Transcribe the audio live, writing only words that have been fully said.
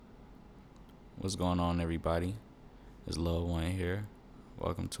What's going on, everybody? It's Lil Wayne here.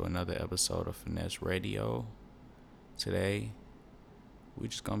 Welcome to another episode of Finesse Radio. Today, we're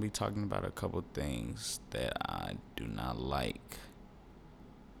just gonna be talking about a couple things that I do not like.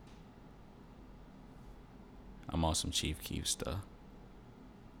 I'm on some Chief Keef stuff.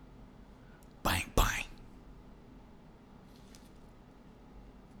 Bang, bang.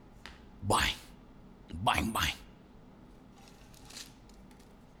 Bang. Bang, bang.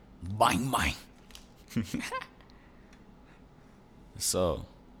 Bang, bang. So,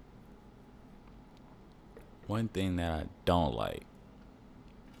 one thing that I don't like,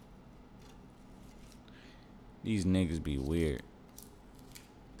 these niggas be weird.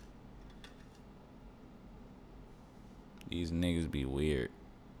 These niggas be weird.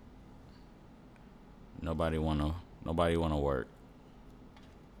 Nobody wanna work.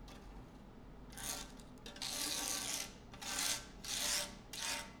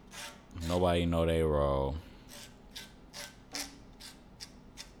 Nobody know they role.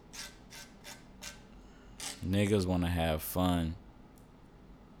 Niggas wanna have fun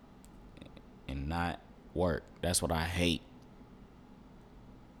and not work. That's what I hate.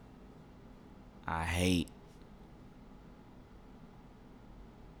 I hate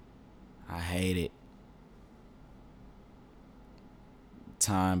it.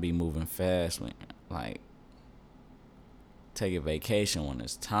 Time be moving fast when, like, take a vacation when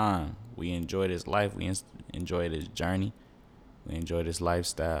it's time. We enjoy this life. We enjoy this journey. We enjoy this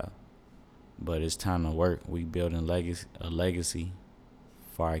lifestyle. But it's time to work. We building a legacy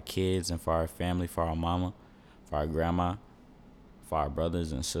for our kids and for our family, for our mama, for our grandma, for our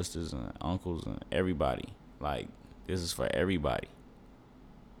brothers and sisters and uncles and everybody. Like, this is for everybody.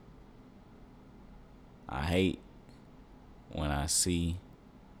 I hate when I see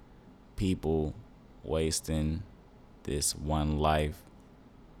people wasting this one life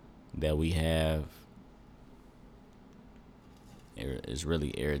that we have. It's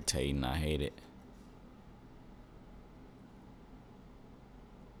really irritating. I hate it.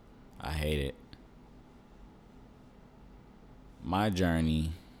 My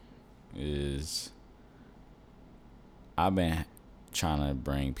journey is, I've been trying to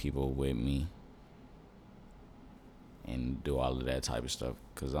bring people with me and do all of that type of stuff,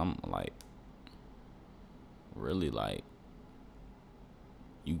 because I'm like, really, like,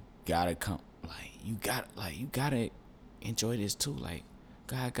 you gotta come, like, you gotta enjoy this too. Like,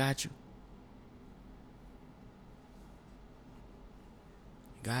 God got you.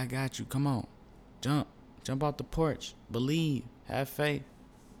 God got you. Come on. Jump off the porch. Believe. Have faith.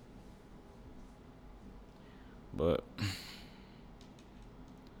 But,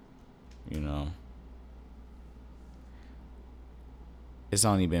 it's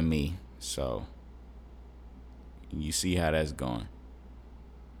only been me. So, you see how that's going.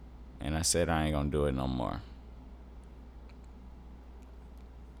 And I said I ain't gonna do it no more.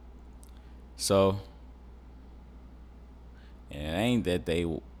 So, and it ain't that they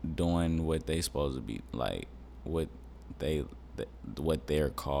doing what they supposed to be, like, what they're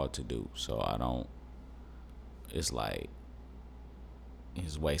called to do. So I don't. It's like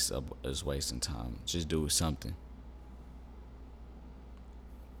it's wasting time. Just do something.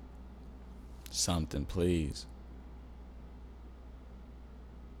 Something, please.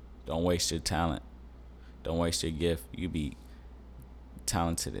 Don't waste your talent. Don't waste your gift. You be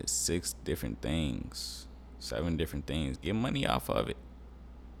talented at 6 different things, 7 different things. Get money off of it.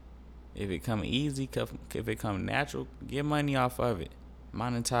 If it come easy, if it come natural, get money off of it.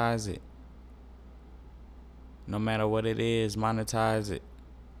 Monetize it. No matter what it is, monetize it.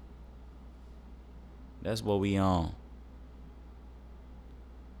 That's what we on.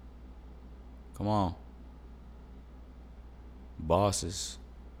 Come on. Bosses.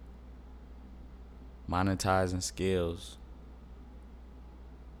 Monetizing skills.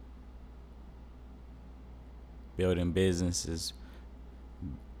 Building businesses.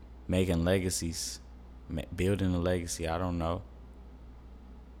 Making legacies. Building a legacy, I don't know.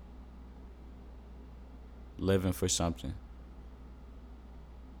 Living for something.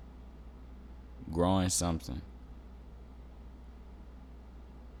 Growing something.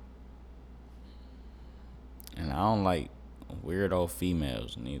 And I don't like weirdo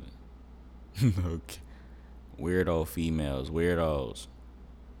females neither. Okay. Weirdo females, weirdos.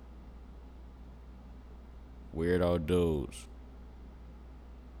 Weirdo dudes.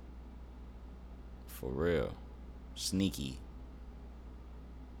 For real. Sneaky.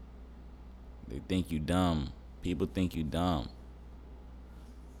 They think you dumb. People think you dumb.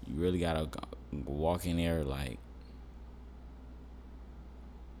 You really gotta walk in there like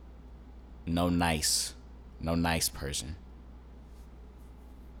no nice person.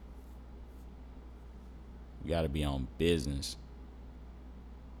 You gotta be on business.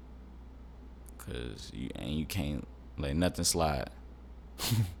 Cause you can't let nothing slide.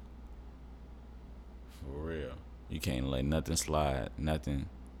 For real. You can't let nothing slide. Nothing.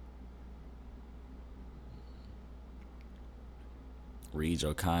 Read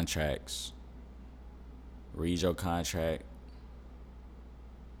your contracts. Read your contract.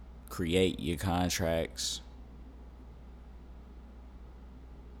 Create your contracts.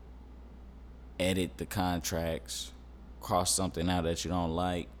 Edit the contracts. Cross something out that you don't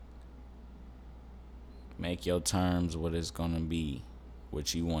like. Make your terms what it's gonna be,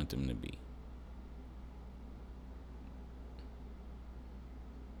 what you want them to be.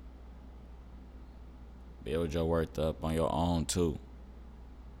 Build your worth up on your own too.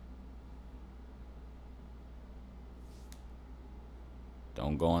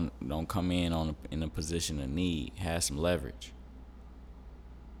 Don't come in a position of need. Have some leverage.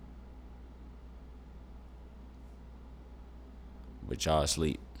 But y'all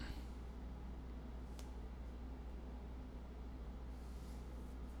asleep.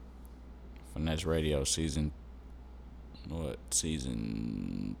 Finesse Radio season 2.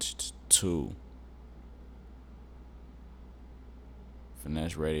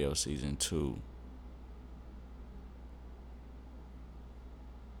 Finesse Radio season 2.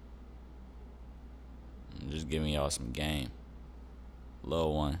 I'm just giving y'all some game.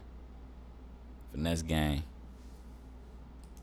 Little one. Finesse gang.